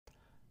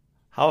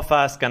How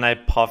fast can I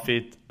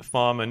profit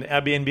from an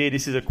Airbnb?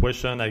 This is a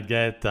question I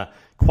get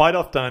quite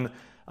often.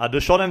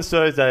 The short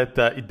answer is that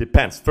it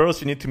depends.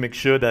 First, you need to make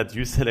sure that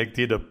you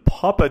selected a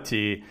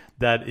property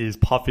that is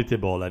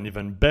profitable, and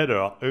even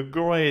better, a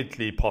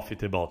greatly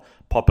profitable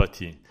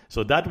property.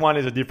 So that one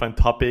is a different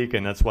topic,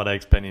 and that's what I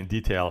explain in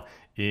detail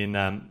in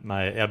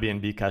my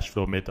Airbnb cash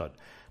flow method.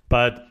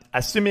 But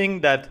assuming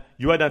that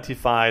you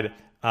identified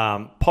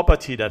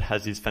property that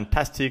has this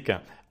fantastic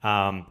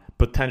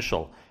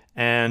potential,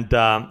 and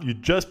you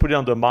just put it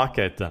on the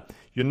market,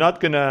 you're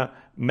not going to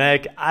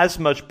make as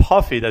much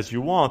profit as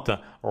you want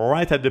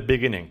right at the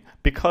beginning,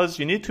 because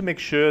you need to make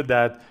sure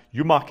that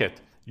you market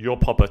your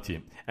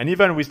property. And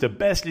even with the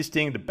best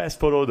listing, the best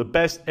photo, the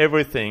best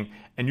everything,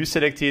 and you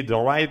selected the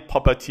right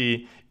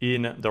property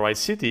in the right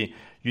city,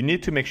 you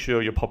need to make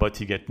sure your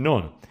property gets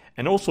known.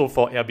 And also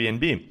for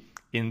Airbnb,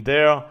 in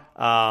their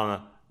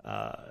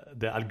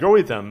the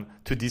algorithm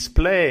to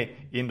display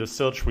in the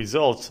search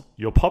results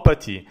your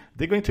property,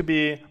 they're going to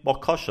be more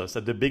cautious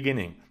at the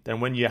beginning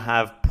than when you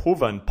have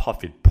proven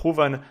profit,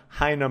 proven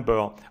high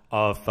number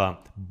of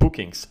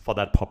bookings for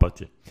that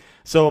property.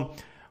 So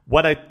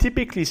what I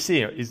typically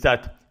see is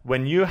that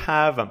when you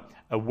have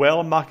a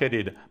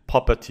well-marketed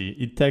property,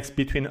 it takes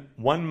between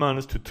 1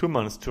 month to 2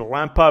 months to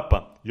ramp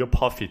up your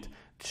profit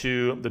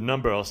to the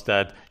numbers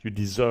that you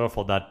deserve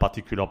for that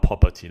particular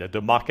property, that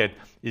the market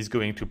is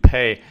going to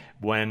pay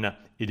when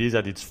it is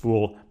at its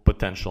full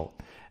potential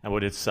and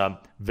when it's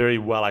very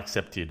well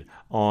accepted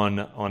on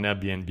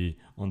Airbnb,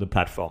 on the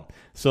platform.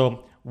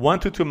 So 1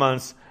 to 2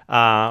 months.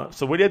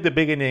 So really at the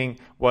beginning,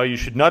 where you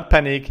should not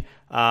panic.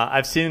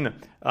 I've seen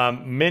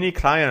many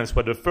clients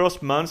where the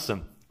first months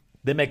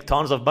they make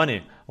tons of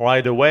money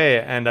right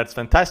away, and that's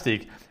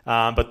fantastic.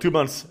 But 2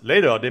 months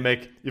later, they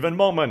make even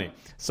more money.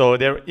 So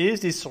there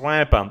is this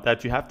ramp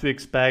that you have to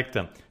expect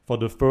for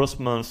the first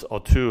month or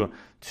two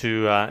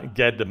to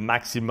get the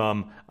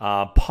maximum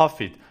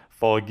profit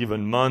for a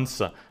given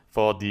month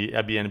for the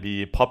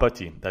Airbnb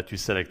property that you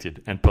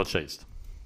selected and purchased.